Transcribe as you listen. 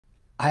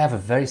I have a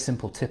very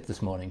simple tip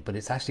this morning, but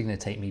it's actually going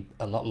to take me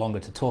a lot longer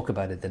to talk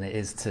about it than it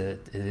is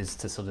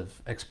to sort of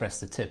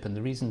express the tip. And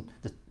the reason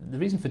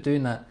for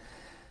doing that,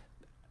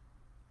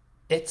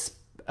 it's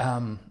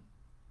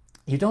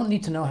you don't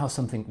need to know how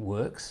something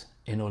works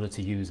in order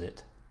to use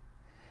it.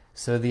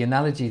 So the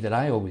analogy that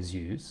I always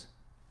use,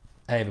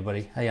 hey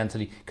everybody, hey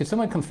Anthony, could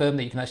someone confirm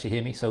that you can actually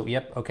hear me? So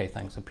yep, okay,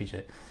 thanks, I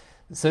appreciate it.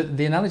 So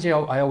the analogy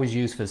I always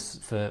use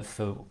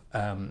for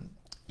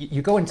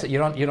you go into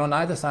you're on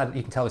either side.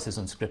 You can tell this is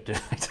unscripted,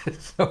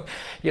 right? So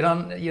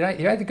you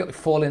either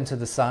fall into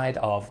the side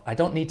of I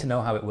don't need to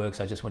know how it works,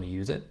 I just want to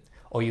use it,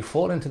 or you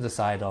fall into the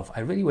side of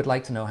I really would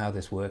like to know how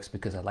this works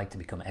because I'd like to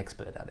become an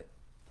expert at it.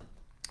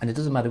 And it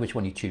doesn't matter which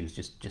one you choose,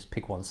 just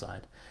pick one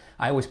side.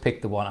 I always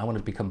pick the one I want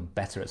to become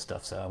better at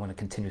stuff, so I want to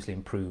continuously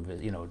improve.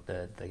 You know,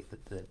 the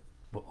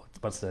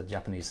what's the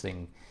Japanese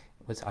thing?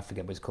 I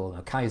forget what it's called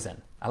now.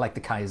 Kaizen. I like the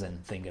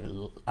Kaizen thing,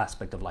 an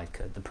aspect of like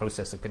the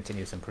process of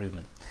continuous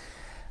improvement.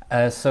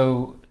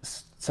 So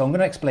I'm going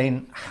to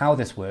explain how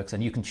this works,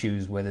 and you can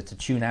choose whether to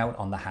tune out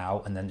on the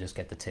how and then just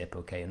get the tip,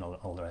 okay, and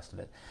all the rest of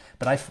it.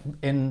 But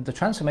in the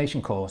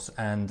transformation course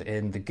and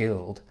in the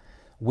guild,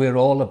 we're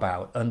all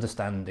about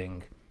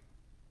understanding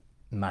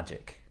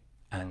magic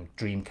and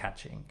dream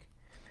catching.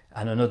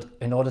 And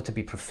in order to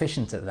be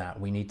proficient at that,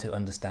 we need to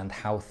understand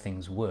how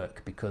things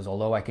work, because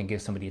although I can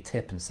give somebody a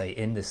tip and say,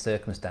 in this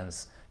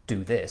circumstance,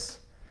 do this,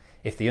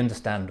 if they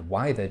understand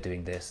why they're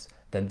doing this,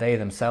 then they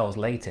themselves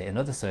later in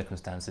other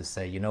circumstances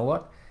say, you know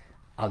what,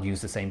 I'll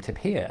use the same tip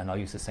here and I'll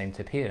use the same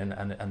tip here,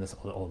 and this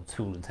all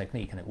tool and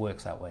technique, and it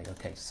works that way.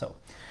 Okay, so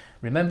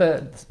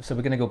remember, so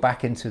we're going to go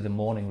back into the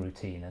morning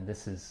routine, and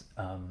this is,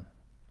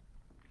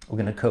 we're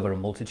going to cover a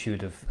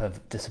multitude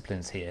of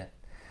disciplines here.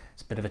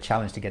 It's a bit of a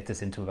challenge to get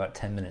this into about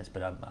 10 minutes,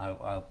 but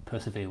I'll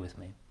persevere with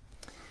me.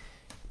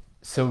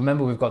 So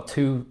remember, we've got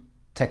two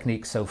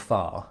techniques so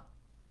far,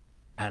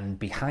 and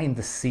behind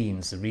the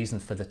scenes, the reason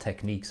for the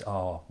techniques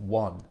are: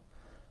 one,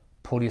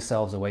 pull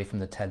yourselves away from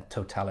the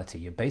totality.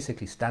 You're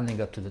basically standing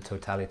up to the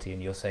totality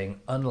and you're saying,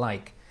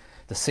 unlike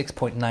the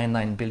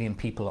 6.99 billion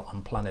people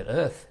on planet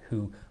Earth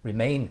who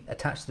remain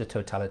attached to the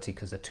totality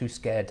because they're too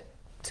scared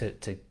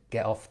to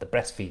get off the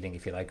breastfeeding,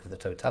 if you like, of the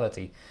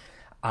totality,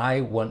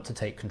 I want to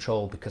take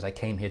control because I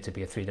came here to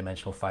be a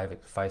three-dimensional,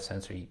 five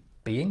sensory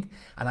being,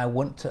 and I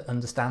want to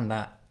understand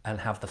that and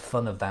have the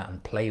fun of that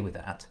and play with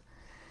that.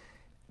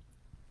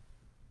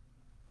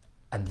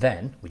 And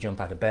then we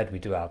jump out of bed, we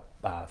do our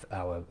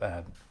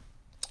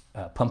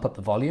pump up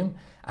the volume,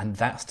 and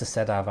that's to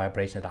set our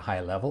vibration at a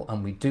higher level.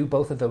 And we do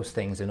both of those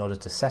things in order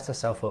to set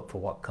ourselves up for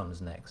what comes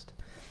next.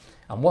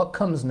 And what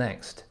comes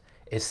next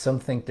is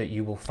something that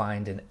you will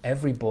find in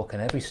every book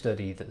and every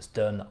study that's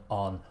done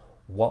on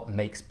what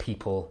makes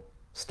people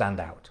stand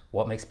out,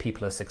 what makes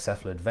people a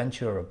successful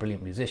adventurer, a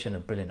brilliant musician, a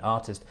brilliant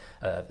artist,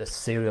 a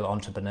serial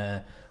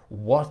entrepreneur.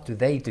 What do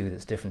they do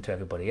that's different to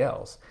everybody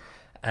else?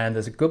 And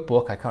there's a good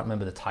book, I can't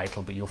remember the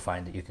title, but you'll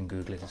find it, you can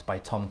Google it. It's by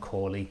Tom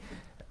Corey,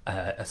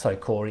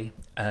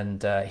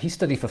 and he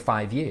studied for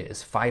 5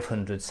 years,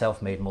 500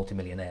 self-made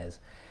multimillionaires.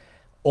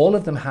 All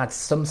of them had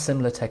some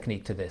similar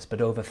technique to this, but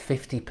over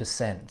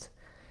 50%,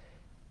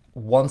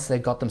 once they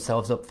got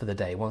themselves up for the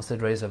day, once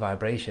they'd raised their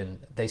vibration,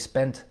 they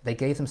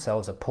gave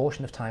themselves a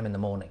portion of time in the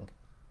morning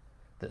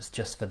that's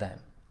just for them.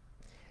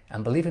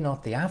 And believe it or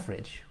not, the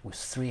average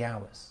was 3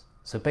 hours.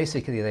 So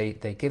basically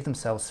they give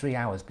themselves 3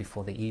 hours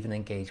before they even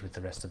engage with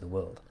the rest of the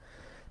world.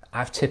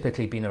 I've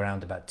typically been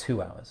around about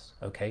 2 hours,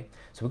 okay?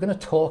 So we're going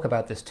to talk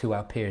about this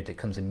 2-hour period that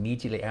comes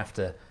immediately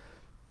after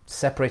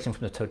separating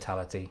from the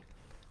totality,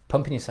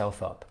 pumping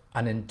yourself up.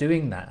 And in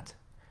doing that,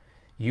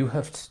 you've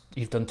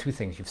done two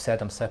things. You've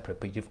said I'm separate,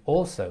 but you've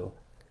also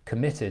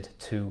committed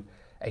to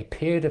a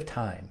period of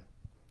time,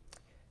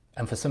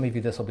 and for some of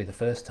you this will be the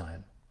first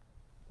time,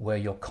 where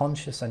your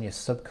conscious and your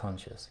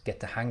subconscious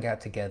get to hang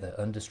out together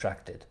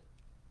undistracted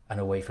and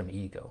away from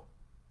ego.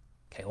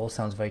 Okay, all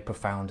sounds very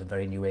profound and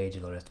very new age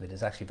and all the rest of it.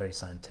 It's actually very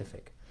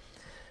scientific.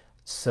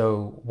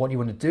 So what you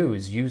want to do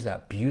is use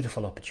that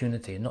beautiful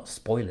opportunity and not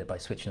spoil it by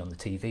switching on the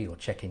TV or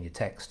checking your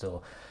text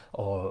or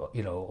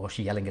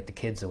yelling at the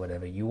kids or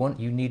whatever. You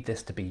need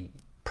this to be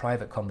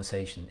private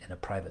conversation in a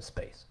private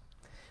space.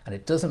 And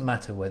it doesn't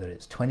matter whether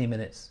it's 20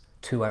 minutes,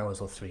 2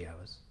 hours or 3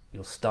 hours.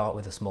 You'll start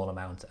with a small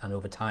amount, and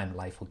over time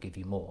life will give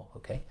you more,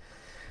 okay?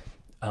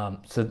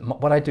 So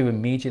what I do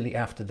immediately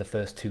after the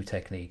first two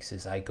techniques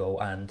is I go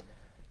and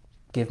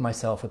give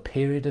myself a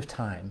period of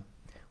time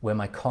where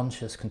my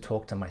conscious can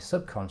talk to my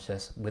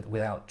subconscious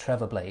without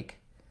Trevor Blake,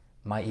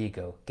 my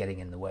ego, getting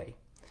in the way.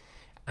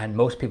 And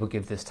most people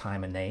give this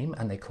time a name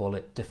and they call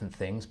it different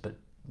things, but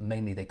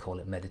mainly they call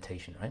it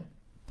meditation, right?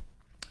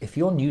 If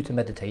you're new to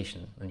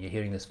meditation and you're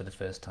hearing this for the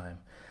first time,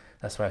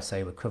 that's why I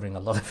say we're covering a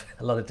lot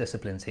of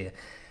disciplines here.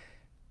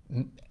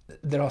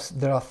 There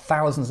are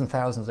thousands and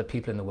thousands of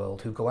people in the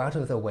world who go out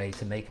of their way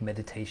to make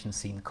meditation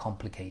seem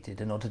complicated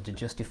in order to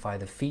justify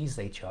the fees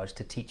they charge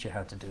to teach you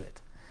how to do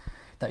it.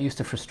 That used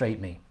to frustrate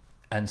me.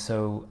 And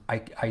so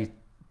I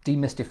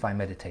demystify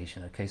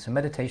meditation, okay? So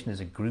meditation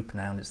is a group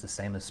noun, it's the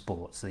same as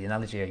sports. So the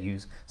analogy I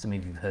use, some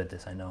of you have heard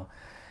this, I know.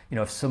 You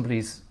know, if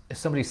somebody's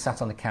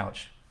sat on the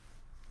couch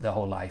their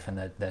whole life and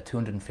they're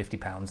 250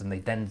 pounds and they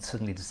then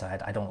suddenly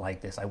decide, I don't like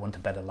this, I want a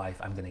better life,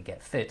 I'm going to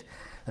get fit,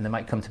 and they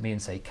might come to me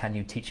and say, can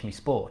you teach me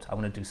sport? I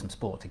want to do some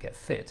sport to get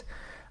fit.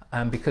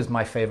 And because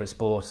my favorite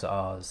sports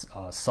are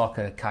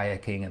soccer,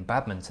 kayaking and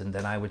badminton,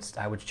 then I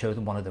would show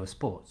them one of those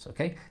sports,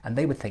 okay? And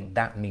they would think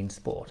that means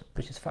sport,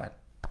 which is fine.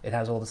 It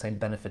has all the same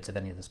benefits of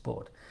any other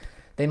sport.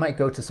 They might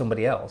go to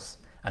somebody else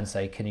and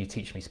say, can you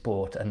teach me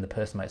sport? And the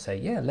person might say,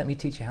 yeah, let me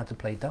teach you how to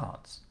play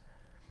darts.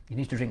 You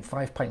need to drink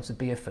 5 pints of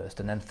beer first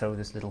and then throw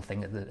this little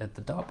thing at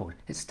the dartboard.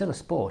 It's still a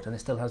sport, and it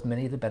still has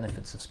many of the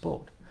benefits of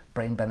sport.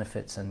 Brain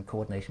benefits and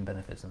coordination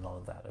benefits and all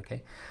of that,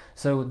 okay?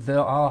 So there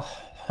are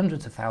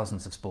hundreds of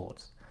thousands of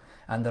sports,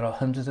 and there are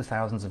hundreds of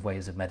thousands of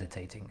ways of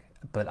meditating.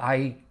 But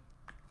I'm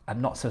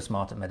not so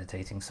smart at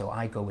meditating, so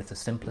I go with the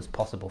simplest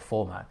possible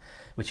format,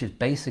 which is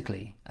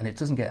basically, and it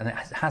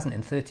hasn't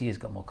in 30 years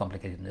got more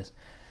complicated than this.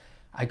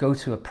 I go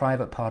to a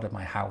private part of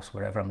my house,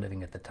 wherever I'm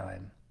living at the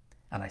time,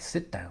 and I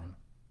sit down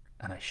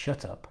and I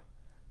shut up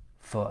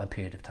for a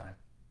period of time.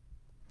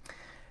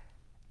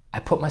 I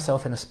put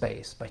myself in a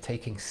space by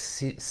taking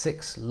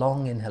 6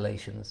 long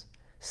inhalations,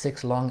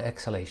 6 long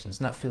exhalations,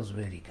 and that feels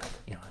really good.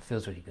 You know, it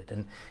feels really good.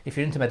 And if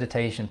you're into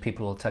meditation,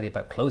 people will tell you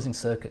about closing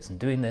circuits and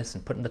doing this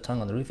and putting the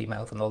tongue on the roof of your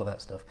mouth and all of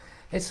that stuff.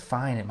 It's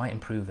fine, it might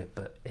improve it,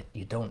 but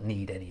you don't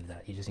need any of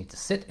that. You just need to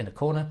sit in a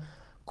corner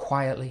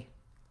quietly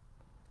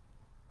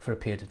for a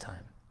period of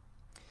time.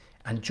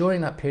 And during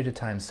that period of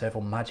time,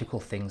 several magical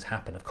things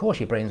happen. Of course,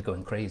 your brain's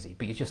going crazy,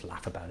 but you just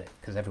laugh about it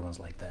because everyone's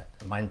like that.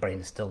 And my brain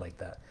is still like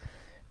that.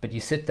 But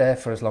you sit there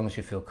for as long as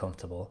you feel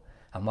comfortable.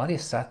 And while you're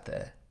sat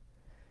there,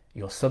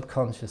 your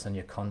subconscious and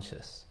your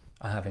conscious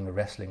are having a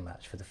wrestling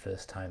match for the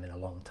first time in a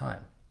long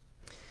time.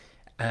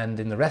 And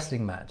in the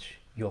wrestling match,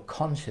 your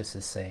conscious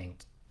is saying,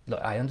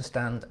 look, I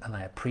understand and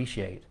I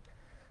appreciate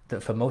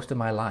that for most of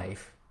my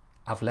life,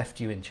 I've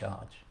left you in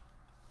charge.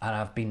 And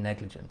I've been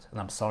negligent, and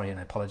I'm sorry, and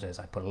I apologize.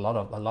 I put a lot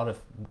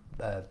of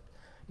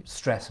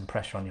stress and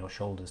pressure on your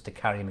shoulders to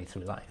carry me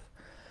through life.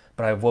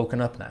 But I've woken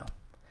up now,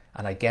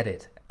 and I get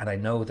it, and I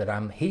know that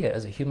I'm here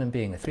as a human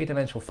being, a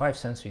 3-dimensional,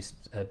 5-sensory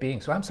being,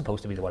 so I'm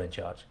supposed to be the one in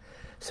charge.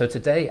 So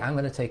today, I'm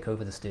going to take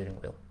over the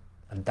steering wheel,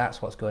 and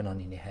that's what's going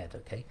on in your head,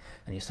 okay?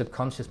 And your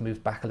subconscious moves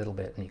back a little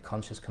bit, and your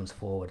conscious comes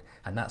forward,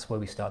 and that's where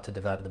we start to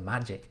develop the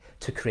magic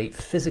to create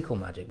physical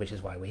magic, which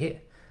is why we're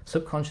here.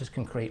 Subconscious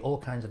can create all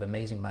kinds of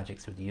amazing magic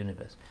through the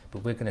universe,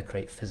 but we're going to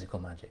create physical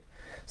magic.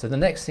 So the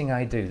next thing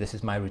I do, this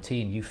is my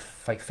routine, you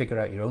figure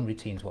out your own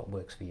routines, what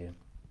works for you.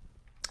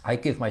 I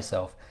give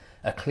myself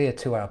a clear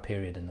 2-hour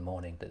period in the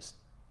morning that's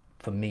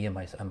for me and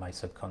my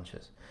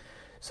subconscious.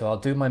 So I'll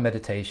do my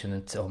meditation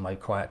until my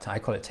quiet time. I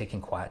call it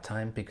taking quiet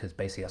time because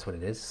basically that's what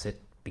it is.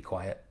 Sit, be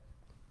quiet,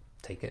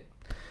 take it.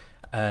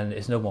 And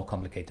it's no more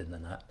complicated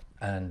than that.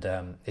 And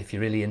if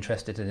you're really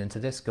interested and into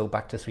this, go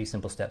back to 3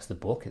 Simple Steps, the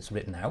book. It's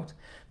written out.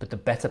 But the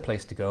better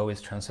place to go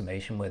is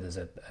Transformation, where there's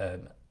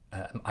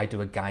I do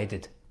a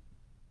guided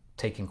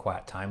taking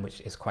quiet time,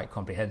 which is quite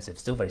comprehensive,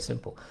 still very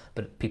simple,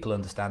 but people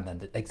understand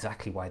then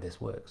exactly why this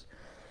works.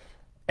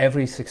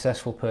 Every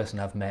successful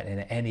person I've met in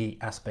any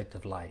aspect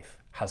of life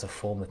has a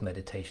form of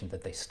meditation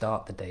that they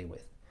start the day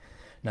with.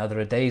 Now, there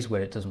are days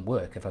where it doesn't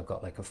work. If I've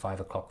got like a 5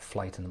 o'clock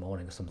flight in the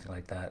morning or something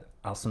like that,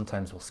 I'll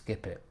sometimes will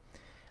skip it.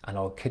 And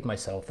I'll kid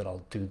myself that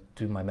I'll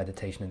do my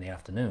meditation in the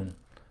afternoon.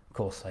 Of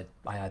course, I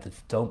either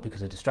don't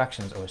because of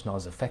distractions, or it's not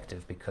as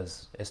effective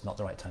because it's not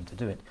the right time to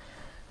do it.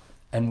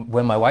 And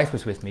when my wife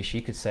was with me,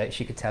 she could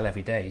tell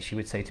every day. She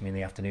would say to me in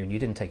the afternoon, "You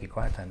didn't take your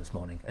quiet time this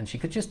morning," and she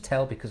could just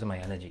tell because of my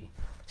energy.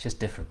 It's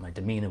just different. My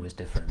demeanor was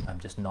different. I'm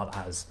just not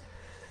as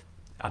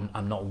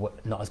I'm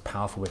not as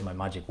powerful with my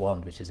magic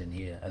wand, which is in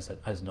here,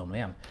 as normally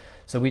am.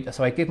 So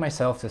I give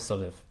myself this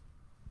sort of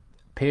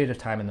period of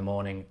time in the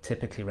morning,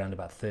 typically around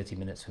about 30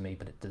 minutes for me,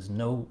 but there's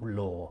no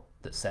law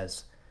that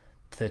says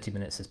 30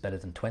 minutes is better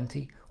than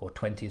 20, or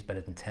 20 is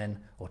better than 10,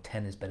 or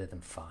 10 is better than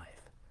 5.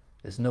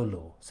 There's no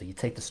law. So you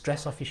take the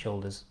stress off your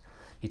shoulders,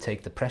 you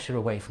take the pressure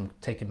away from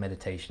taking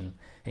meditation,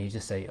 and you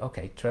just say,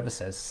 okay, Trevor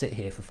says, sit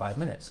here for 5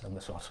 minutes. And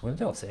that's what I'm going to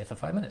do. I'll sit here for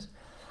 5 minutes.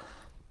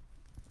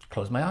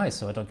 Close my eyes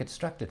so I don't get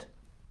distracted.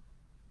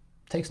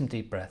 Take some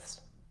deep breaths.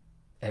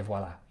 Et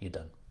voila, you're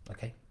done.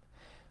 Okay?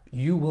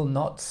 You will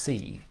not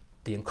see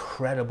the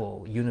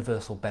incredible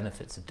universal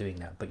benefits of doing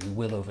that, but you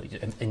will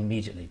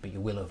immediately, but you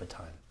will over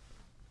time.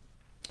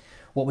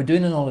 What we're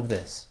doing in all of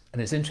this,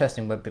 and it's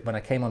interesting, when I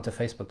came onto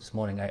Facebook this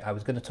morning, I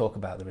was going to talk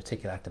about the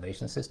reticular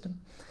activation system,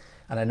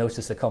 and I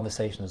noticed the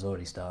conversation has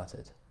already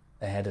started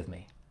ahead of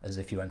me, as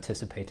if you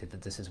anticipated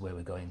that this is where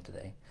we're going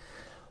today.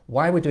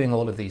 Why we're doing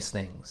all of these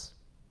things,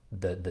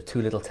 the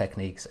 2 little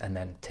techniques, and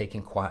then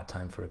taking quiet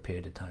time for a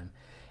period of time,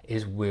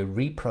 is we're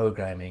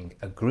reprogramming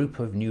a group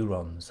of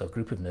neurons, or a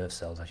group of nerve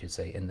cells, I should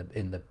say,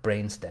 in the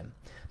brain stem.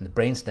 And the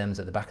brain stem's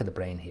at the back of the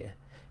brain here.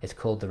 It's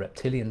called the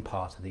reptilian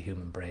part of the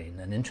human brain.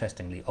 And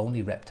interestingly,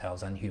 only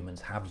reptiles and humans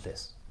have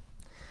this,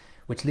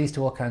 which leads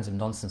to all kinds of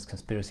nonsense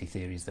conspiracy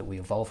theories that we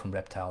evolved from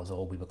reptiles,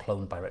 or we were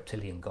cloned by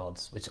reptilian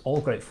gods, which is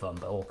all great fun,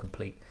 but all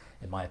complete,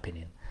 in my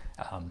opinion.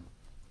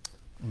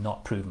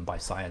 not proven by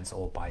science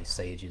or by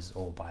sages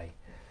or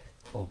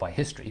by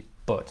history,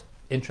 but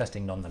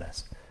interesting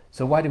nonetheless.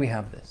 So why do we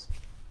have this?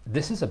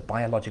 This is a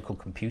biological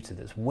computer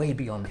that's way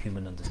beyond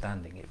human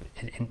understanding.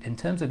 In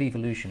terms of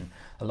evolution,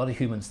 a lot of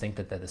humans think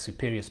that they're the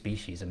superior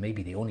species and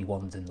maybe the only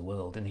ones in the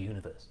world, in the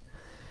universe.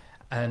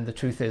 And the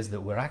truth is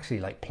that we're actually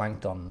like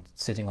plankton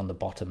sitting on the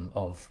bottom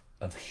of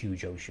a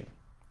huge ocean.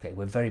 Okay,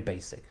 we're very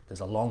basic.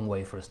 There's a long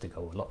way for us to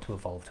go, a lot to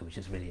evolve to, which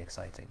is really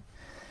exciting.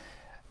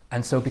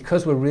 And so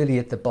because we're really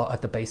at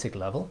the basic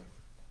level,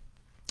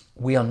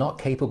 we are not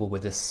capable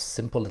with this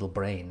simple little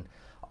brain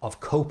of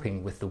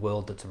coping with the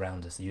world that's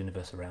around us, the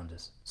universe around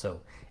us.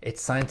 So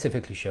it's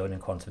scientifically shown in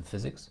quantum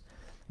physics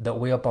that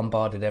we are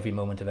bombarded every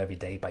moment of every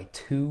day by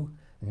 2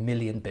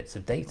 million bits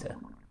of data.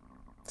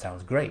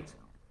 Sounds great,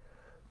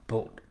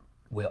 but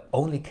we're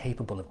only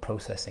capable of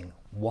processing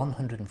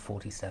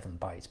 147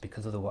 bytes,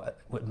 because otherwise,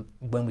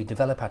 when we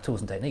develop our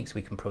tools and techniques,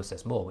 we can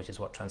process more, which is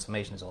what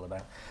transformation is all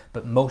about.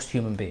 But most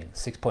human beings,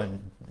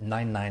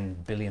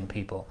 6.99 billion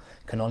people,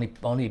 can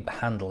only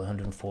handle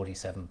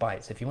 147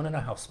 bytes. If you want to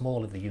know how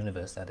small of the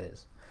universe that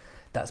is,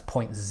 that's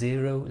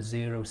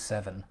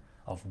 0.007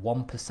 of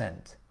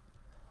 1%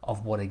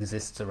 of what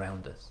exists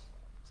around us.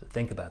 So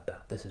think about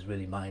that. This is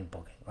really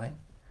mind-boggling, right?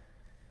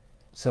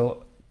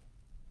 So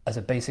as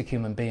a basic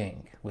human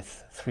being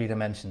with 3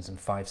 dimensions and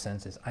 5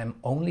 senses, I'm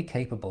only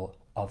capable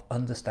of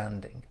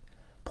understanding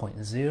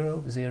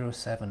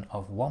 0.007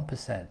 of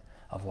 1%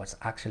 of what's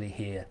actually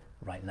here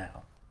right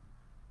now.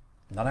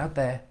 Not out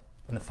there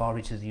in the far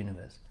reaches of the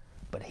universe,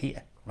 but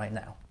here, right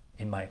now,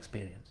 in my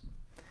experience.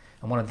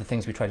 And one of the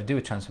things we try to do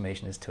with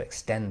transformation is to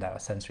extend our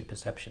sensory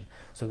perception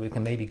so we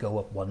can maybe go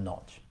up 1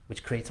 notch,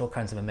 which creates all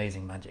kinds of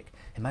amazing magic.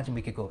 Imagine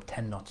we could go up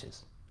 10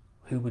 notches.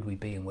 Who would we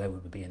be and where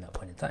would we be in that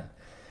point in time?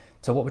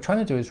 So what we're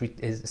trying to do is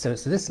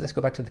let's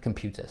go back to the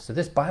computer. So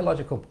this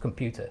biological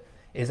computer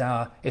is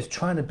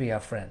trying to be our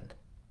friend,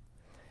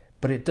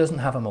 but it doesn't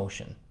have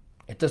emotion.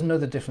 It doesn't know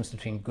the difference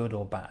between good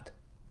or bad.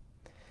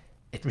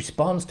 It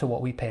responds to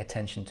what we pay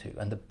attention to.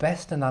 And the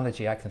best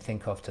analogy I can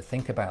think of to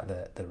think about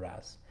the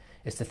RAS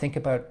is to think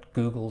about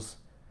Google's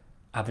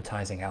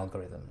advertising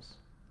algorithms.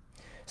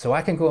 So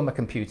I can go on my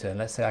computer and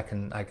let's say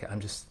I'm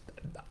just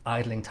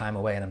idling time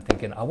away and I'm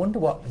thinking, I wonder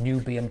what new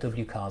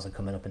BMW cars are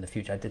coming up in the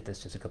future. I did this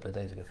just a couple of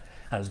days ago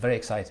and I was very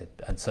excited.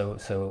 And so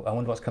I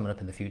wonder what's coming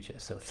up in the future.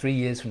 So 3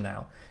 years from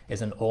now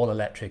is an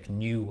all-electric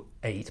new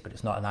 8, but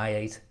it's not an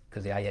i8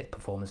 because the i8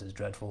 performance is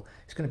dreadful.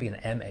 It's going to be an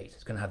M8.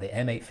 It's going to have the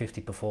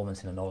M850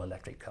 performance in an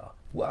all-electric car.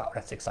 Wow,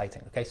 that's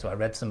exciting. Okay, so I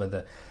read some of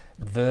the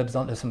verbs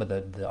on it, some of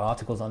the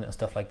articles on it and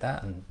stuff like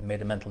that and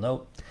made a mental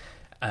note.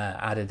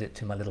 Added it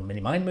to my little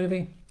mini mind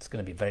movie. It's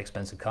going to be a very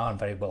expensive car and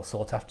very well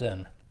sought after,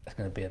 and it's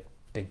going to be a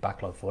big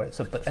backlog for it.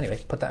 So, but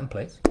anyway, put that in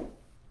place.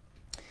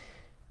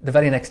 The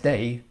very next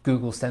day,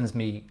 Google sends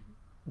me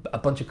a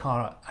bunch of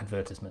car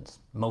advertisements,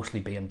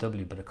 mostly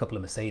BMW, but a couple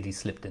of Mercedes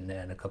slipped in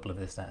there and a couple of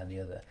this, that, and the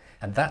other.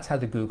 And that's how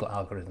the Google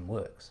algorithm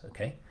works,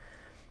 okay?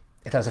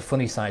 It has a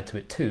funny side to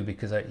it too,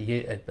 because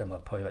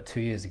probably about 2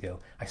 years ago,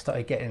 I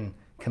started getting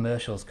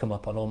commercials come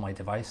up on all my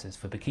devices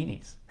for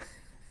bikinis.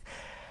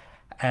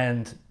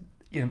 And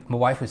you know, my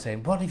wife was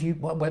saying, what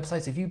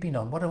websites have you been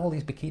on? What are all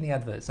these bikini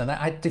adverts? And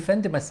I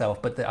defended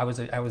myself, but I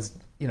was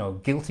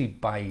guilty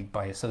by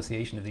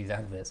association of these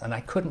adverts, and I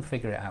couldn't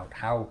figure it out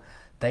how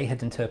they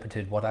had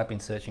interpreted what I've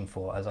been searching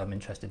for as I'm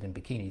interested in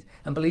bikinis.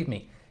 And believe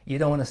me, you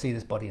don't want to see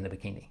this body in a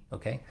bikini,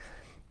 okay?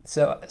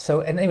 So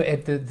anyway,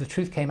 the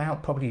truth came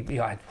out probably,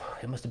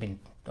 it must have been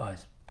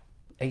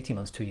 18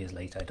 months, 2 years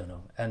later, I don't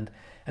know. And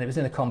it was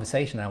in a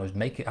conversation I was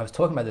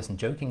talking about this and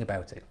joking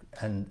about it.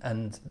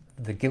 And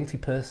the guilty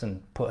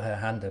person put her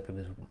hand up. It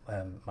was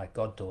my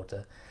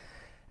goddaughter.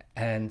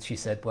 And she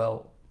said,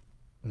 well,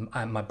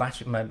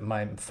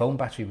 my phone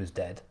battery was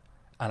dead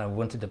and I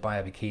wanted to buy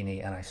a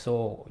bikini and I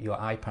saw your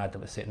iPad that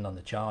was sitting on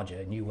the charger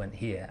and you went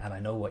here and I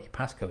know what your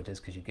passcode is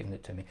because you've given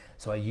it to me.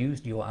 So I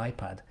used your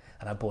iPad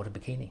and I bought a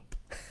bikini.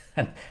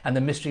 and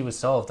the mystery was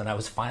solved and I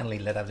was finally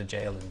let out of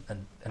jail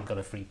and got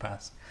a free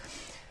pass.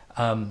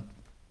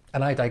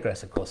 And I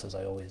digress, of course, as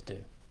I always do.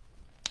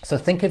 So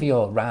think of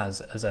your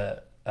RAS as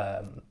a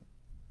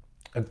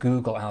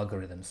Google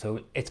algorithm.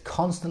 So it's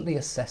constantly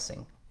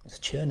assessing, it's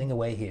churning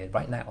away here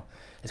right now.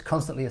 It's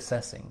constantly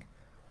assessing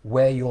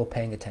where you're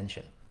paying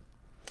attention.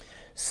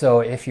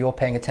 So if you're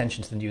paying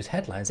attention to the news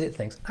headlines, it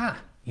thinks,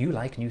 you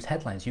like news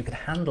headlines. You can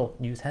handle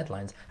news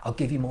headlines. I'll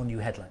give you more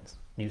news headlines.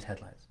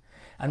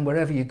 And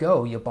wherever you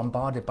go, you're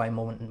bombarded by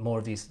more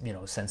of these,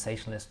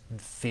 sensationalist,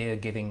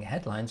 fear-giving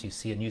headlines. You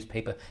see a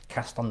newspaper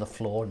cast on the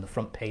floor and the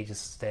front page is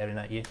staring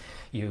at you.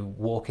 You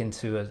walk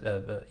into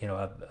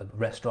a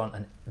restaurant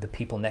and the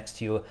people next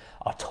to you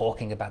are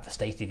talking about the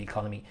state of the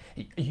economy.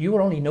 You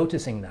are only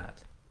noticing that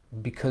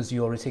because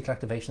your reticular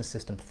activation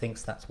system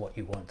thinks that's what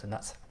you want. And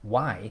that's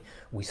why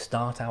we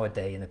start our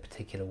day in a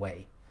particular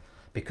way.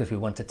 Because we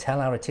want to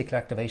tell our reticular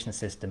activation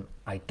system,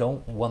 I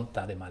don't want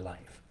that in my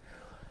life.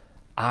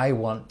 I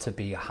want to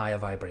be a higher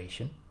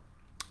vibration.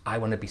 I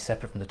want to be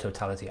separate from the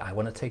totality. I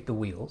want to take the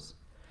wheels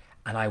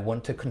and I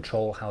want to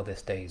control how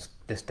this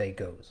day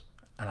goes.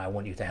 And I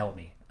want you to help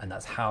me. And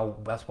that's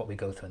what we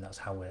go through, and that's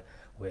how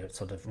we're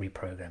sort of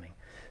reprogramming.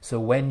 So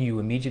when you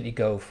immediately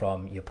go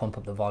from you pump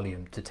up the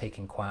volume to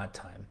taking quiet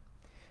time,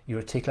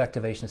 your reticular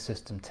activation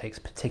system takes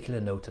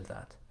particular note of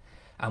that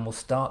and will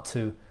start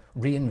to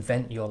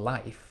reinvent your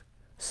life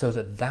so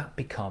that that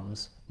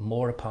becomes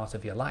more a part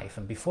of your life.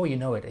 And before you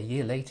know it, a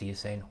year later, you're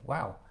saying,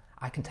 wow,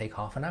 I can take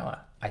half an hour.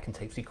 I can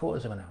take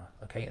 3/4 of an hour.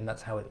 Okay. And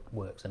that's how it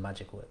works. The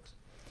magic works.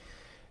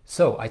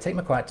 So I take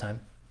my quiet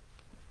time.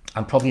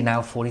 I'm probably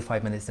now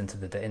 45 minutes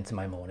into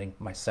my morning,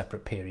 my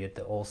separate period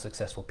that all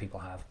successful people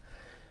have.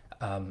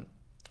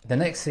 The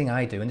next thing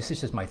I do, and this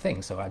is just my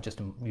thing, so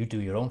you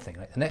do your own thing,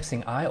 right? The next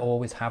thing I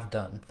always have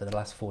done for the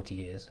last 40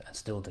 years and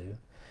still do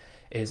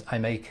is I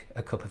make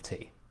a cup of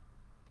tea.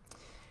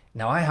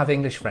 Now I have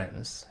English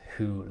friends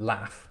who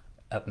laugh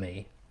at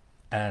me,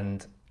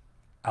 and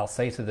I'll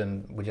say to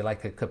them, would you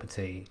like a cup of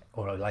tea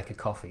or like a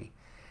coffee?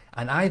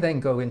 And I then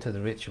go into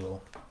the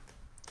ritual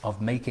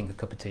of making a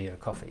cup of tea or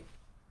coffee.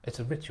 It's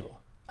a ritual,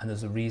 and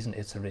there's a reason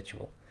it's a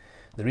ritual.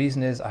 The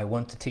reason is I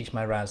want to teach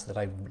my Raz that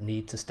I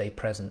need to stay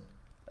present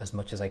as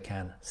much as I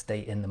can, stay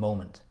in the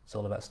moment. It's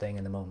all about staying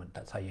in the moment.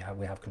 That's how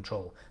we have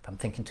control. If I'm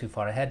thinking too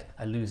far ahead,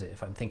 I lose it.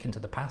 If I'm thinking to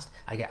the past,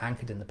 I get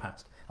anchored in the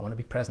past. I want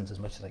to be present as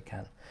much as I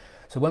can.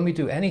 So when we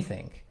do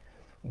anything,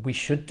 we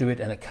should do it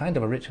in a kind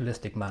of a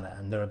ritualistic manner.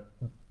 And there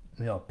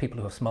are people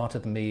who are smarter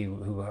than me,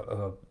 who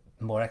are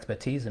more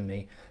expertise than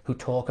me, who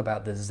talk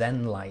about the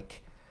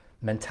Zen-like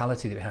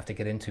mentality that we have to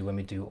get into when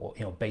we do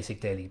basic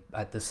daily.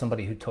 There's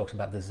somebody who talks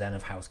about the Zen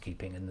of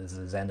housekeeping, and there's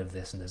the Zen of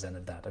this and the Zen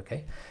of that.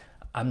 Okay,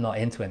 I'm not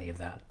into any of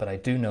that, but I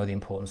do know the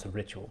importance of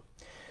ritual.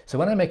 So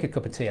when I make a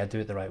cup of tea, I do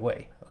it the right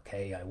way.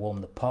 Okay, I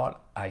warm the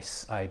pot,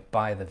 I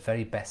buy the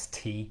very best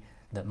tea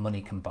that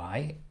money can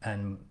buy,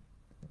 and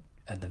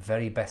the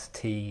very best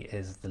tea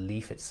is the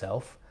leaf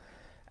itself,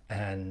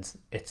 and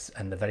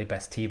the very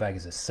best tea bag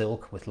is a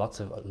silk with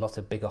lots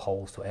of bigger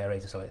holes to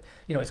aerate it. So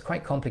it's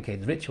quite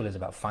complicated. The ritual is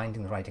about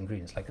finding the right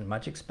ingredients. Like a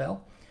magic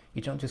spell,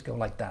 you don't just go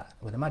like that.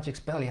 With a magic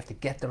spell, you have to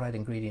get the right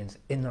ingredients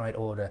in the right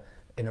order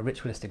in a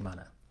ritualistic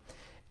manner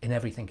in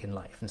everything in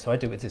life. And so I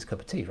do it with this cup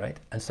of tea, right?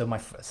 And so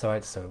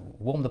so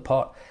warm the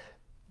pot,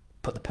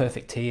 put the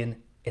perfect tea in.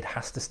 It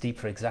has to steep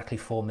for exactly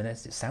 4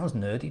 minutes. It sounds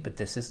nerdy, but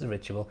this is the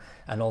ritual,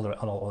 and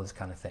all this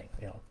kind of thing.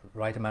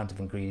 Right amount of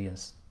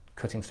ingredients,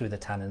 cutting through the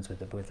tannins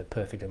with the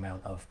perfect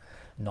amount of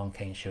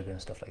non-cane sugar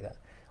and stuff like that.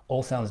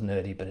 All sounds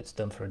nerdy, but it's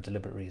done for a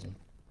deliberate reason.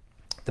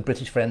 The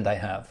British friend I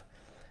have,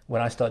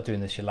 when I start doing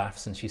this, she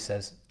laughs and she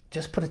says,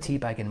 just put a tea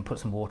bag in and put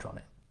some water on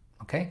it,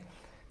 okay?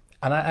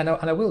 And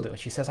I will do it.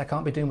 She says, I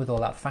can't be doing with all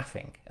that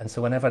faffing. And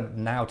so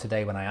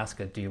today when I ask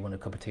her, do you want a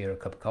cup of tea or a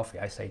cup of coffee?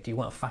 I say, do you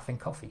want a faffing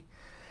coffee?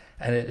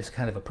 And it's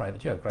kind of a private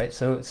joke, right?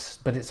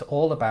 But it's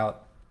all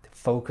about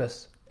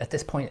focus at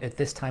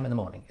this time in the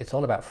morning. It's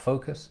all about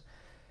focus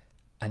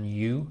and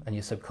you and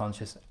your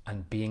subconscious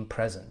and being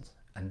present.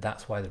 And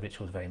that's why the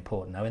ritual is very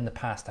important. Now, in the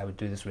past, I would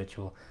do this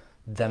ritual,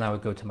 then I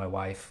would go to my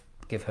wife,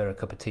 give her a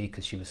cup of tea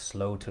because she was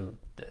slow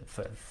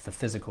for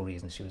physical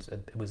reasons. She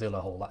was ill her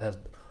whole life,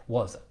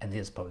 was and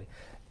is probably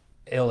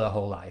ill her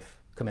whole life,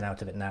 coming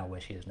out of it now where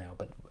she is now.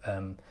 But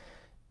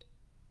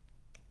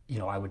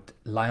I would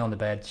lie on the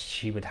bed,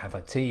 she would have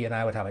her tea and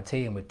I would have a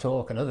tea, and we'd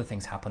talk, and other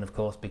things happen, of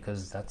course,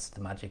 because that's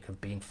the magic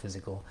of being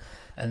physical.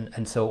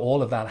 And so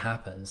all of that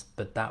happens,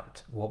 but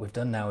what we've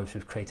done now is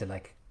we've created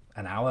like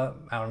an hour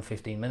and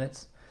 15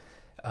 minutes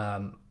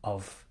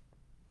of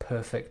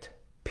perfect,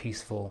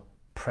 peaceful,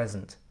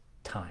 present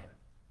time.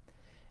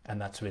 And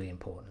that's really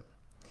important.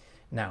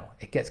 Now,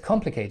 it gets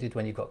complicated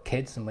when you've got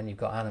kids and when you've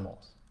got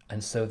animals.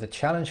 And so the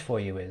challenge for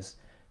you is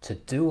to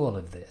do all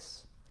of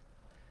this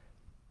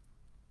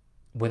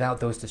without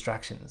those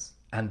distractions.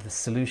 And the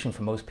solution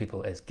for most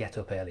people is get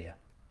up earlier.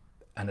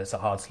 And it's a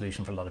hard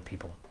solution for a lot of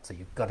people. So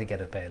you've got to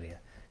get up earlier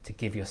to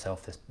give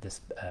yourself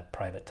this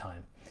private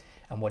time.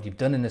 And what you've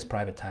done in this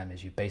private time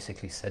is you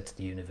basically said to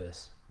the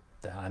universe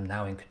that I'm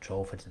now in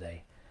control for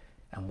today.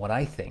 And what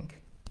I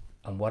think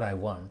and what I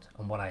want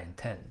and what I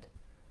intend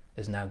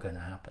is now going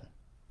to happen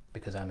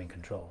because I'm in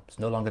control. It's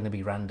no longer going to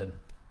be random.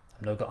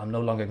 I'm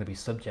no longer going to be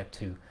subject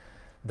to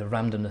the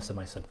randomness of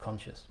my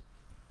subconscious.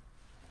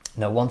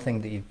 Now, one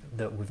thing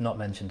that we've not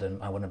mentioned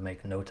and I want to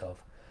make a note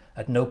of,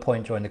 at no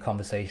point during the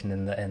conversation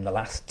in the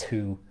last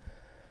 2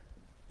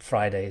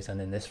 Fridays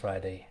and in this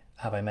Friday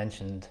have I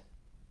mentioned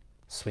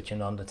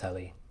switching on the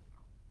telly,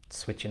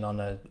 switching on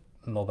a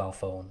mobile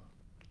phone,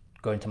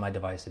 going to my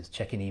devices,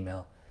 checking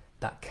email.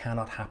 That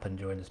cannot happen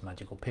during this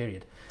magical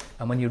period.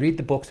 And when you read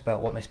the books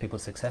about what makes people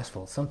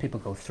successful, some people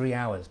go 3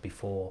 hours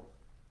before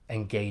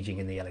engaging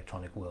in the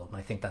electronic world. And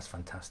I think that's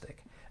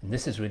fantastic. And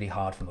this is really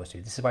hard for most of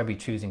you. This is why we're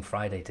choosing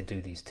Friday to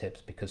do these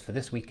tips, because for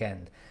this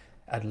weekend,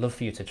 I'd love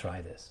for you to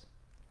try this.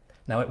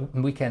 Now, at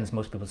weekends,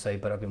 most people say,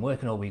 but I've been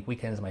working all week.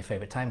 Weekends are my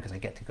favorite time because I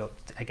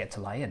get to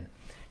lie in.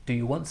 Do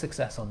you want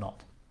success or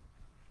not?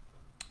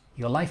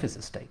 Your life is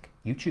at stake.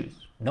 You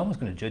choose. No one's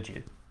going to judge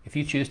you. If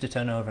you choose to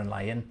turn over and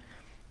lie in,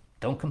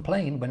 don't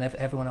complain whenever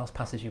everyone else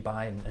passes you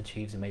by and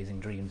achieves amazing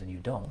dreams and you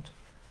don't.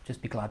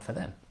 Just be glad for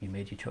them. You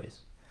made your choice.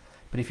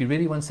 But if you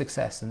really want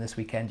success, then this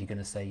weekend you're going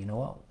to say, you know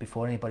what,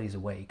 before anybody's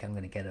awake, I'm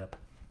going to get up.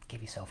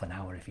 Give yourself an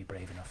hour if you're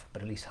brave enough,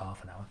 but at least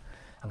half an hour.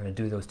 I'm going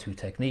to do those 2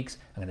 techniques.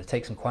 I'm going to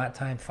take some quiet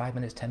time, 5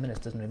 minutes, 10 minutes,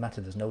 doesn't really matter.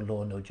 There's no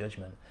law, no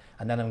judgment.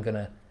 And then I'm going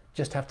to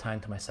just have time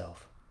to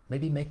myself.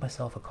 Maybe make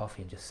myself a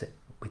coffee and just sit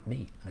with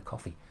me and a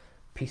coffee,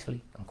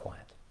 peacefully and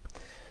quiet.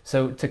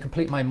 So to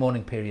complete my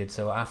morning period,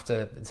 so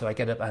I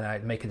get up and I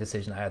make a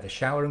decision. I either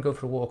shower and go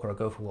for a walk, or I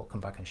go for a walk,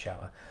 come back and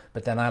shower.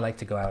 But then I like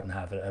to go out and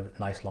have a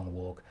nice long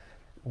walk.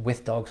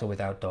 With dogs or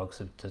without dogs,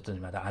 it doesn't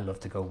matter. I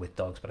love to go with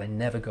dogs, but I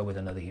never go with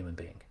another human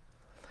being.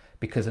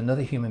 Because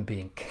another human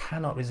being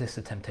cannot resist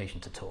the temptation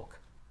to talk.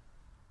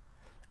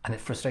 And it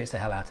frustrates the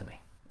hell out of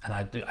me.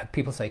 And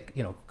people say,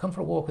 you know, come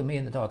for a walk with me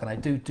and the dog. And I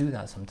do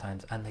that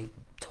sometimes. And they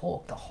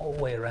talk the whole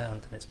way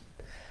around. And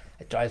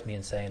it drives me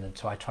insane. And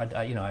so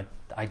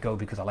I go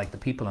because I like the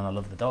people and I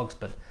love the dogs.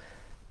 But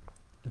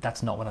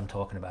that's not what I'm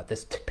talking about.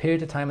 This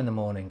period of time in the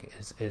morning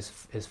is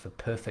for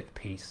perfect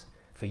peace,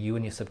 for you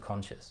and your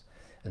subconscious.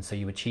 And so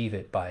you achieve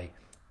it by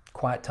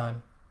quiet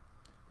time,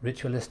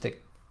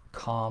 ritualistic,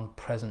 calm,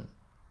 present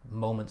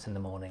moments in the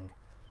morning,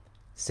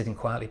 sitting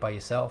quietly by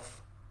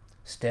yourself,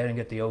 staring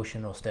at the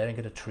ocean or staring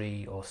at a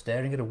tree or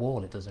staring at a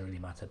wall. It doesn't really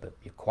matter, but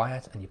you're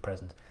quiet and you're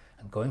present,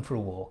 and going for a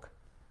walk,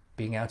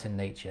 being out in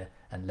nature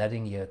and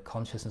letting your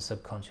conscious and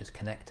subconscious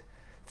connect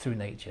through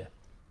nature,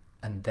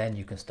 and then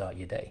you can start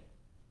your day.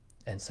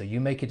 And so you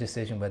make a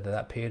decision whether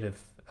that period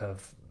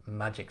of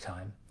magic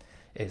time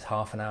is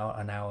half an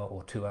hour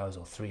or 2 hours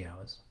or 3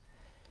 hours,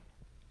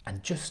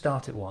 and just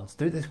start it once.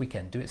 Do it this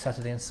weekend, do it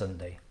Saturday and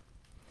Sunday.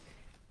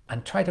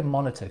 And try to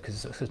monitor,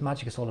 because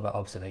magic is all about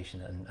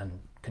observation and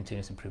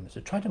continuous improvement. So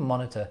try to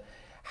monitor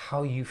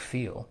how you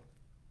feel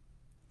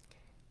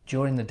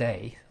during the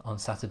day on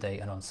Saturday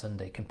and on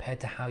Sunday compared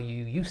to how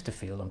you used to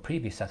feel on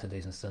previous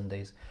Saturdays and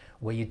Sundays,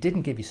 where you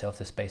didn't give yourself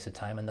the space of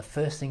time and the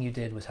first thing you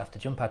did was have to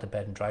jump out of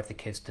bed and drive the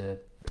kids to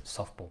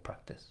softball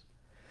practice.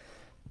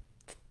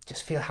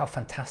 Just feel how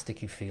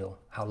fantastic you feel,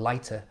 how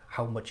lighter,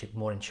 how much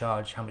more in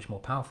charge, how much more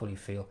powerful you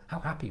feel, how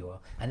happy you are,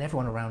 and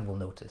everyone around will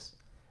notice.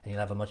 And you'll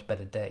have a much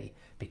better day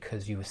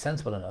because you were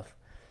sensible enough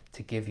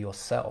to give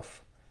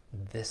yourself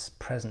this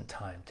present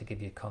time, to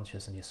give your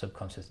conscious and your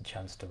subconscious a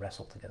chance to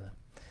wrestle together.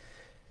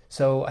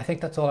 So I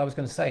think that's all I was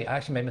going to say. I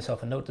actually made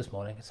myself a note this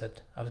morning. I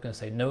said I was going to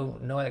say no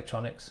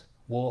electronics,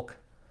 walk,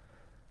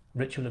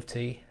 ritual of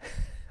tea.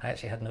 I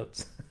actually had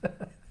notes.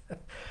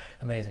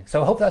 Amazing.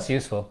 So I hope that's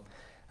useful.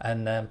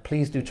 And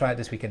please do try it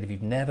this weekend. If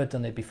you've never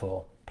done it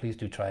before, please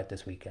do try it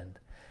this weekend.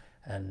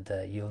 And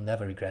you'll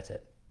never regret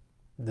it.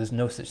 There's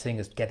no such thing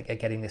as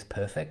getting this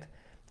perfect.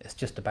 It's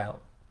just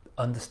about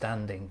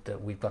understanding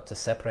that we've got to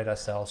separate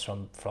ourselves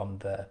from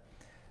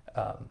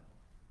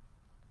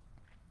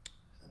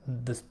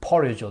this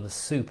porridge or the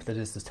soup that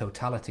is the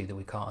totality that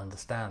we can't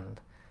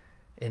understand,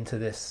 into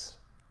this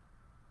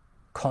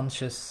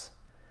conscious,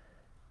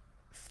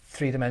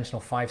 three-dimensional,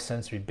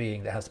 five-sensory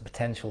being that has the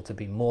potential to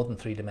be more than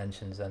 3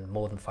 dimensions and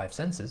more than 5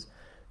 senses,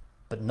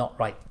 but not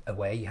right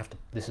away. You have to.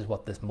 This is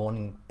what this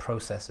morning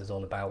process is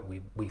all about.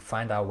 We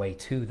find our way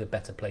to the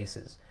better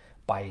places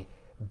by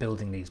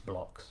building these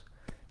blocks.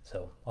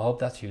 So I hope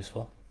that's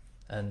useful,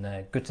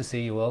 and good to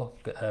see you all.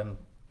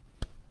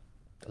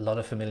 A lot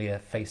of familiar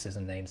faces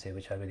and names here,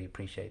 which I really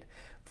appreciate,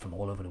 from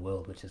all over the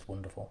world, which is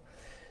wonderful.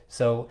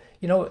 So,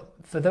 you know,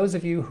 for those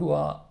of you who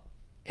are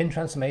in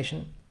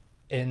transformation,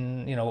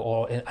 and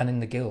in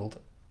the guild,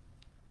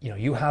 you know,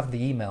 you have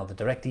the email, the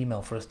direct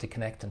email for us to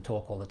connect and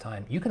talk all the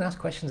time. You can ask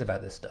questions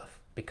about this stuff,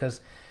 because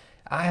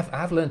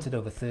I've learned it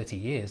over 30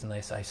 years, and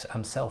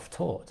I'm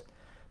self-taught,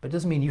 but it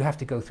doesn't mean you have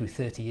to go through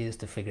 30 years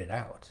to figure it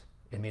out.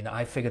 I mean,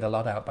 I figured a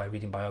lot out by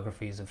reading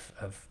biographies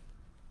of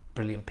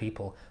brilliant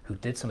people who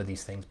did some of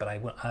these things, but I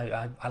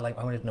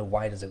wanted to know,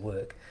 why does it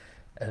work?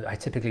 I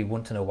typically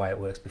want to know why it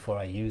works before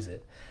I use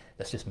it.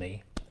 That's just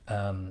me.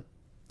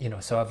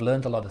 So I've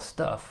learned a lot of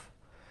stuff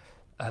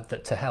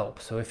to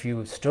help. So if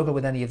you struggle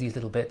with any of these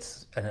little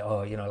bits,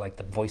 or like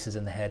the voices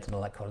in the head and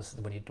all that kind of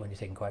stuff, when you're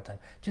taking quiet time,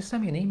 just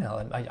send me an email.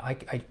 And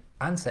I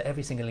answer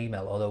every single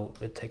email, although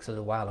it takes a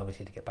little while,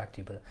 obviously, to get back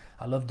to you. But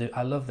I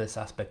love this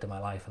aspect of my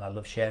life, and I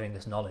love sharing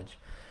this knowledge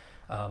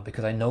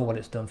because I know what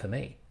it's done for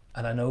me,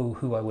 and I know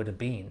who I would have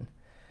been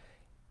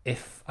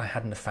if I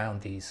hadn't have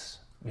found these,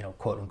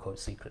 quote unquote,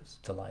 secrets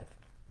to life.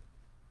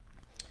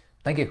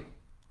 Thank you.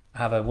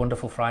 Have a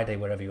wonderful Friday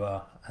wherever you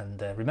are,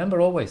 and remember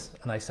always,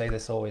 and I say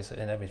this always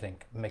in everything,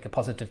 make a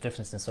positive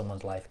difference in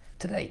someone's life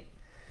today,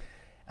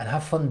 and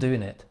have fun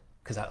doing it,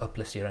 because that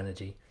uplifts your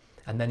energy,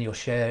 and then you'll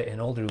share in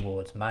all the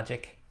rewards,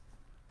 magic,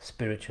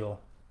 spiritual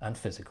and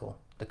physical,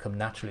 that come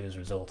naturally as a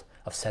result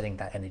of setting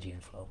that energy in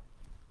flow.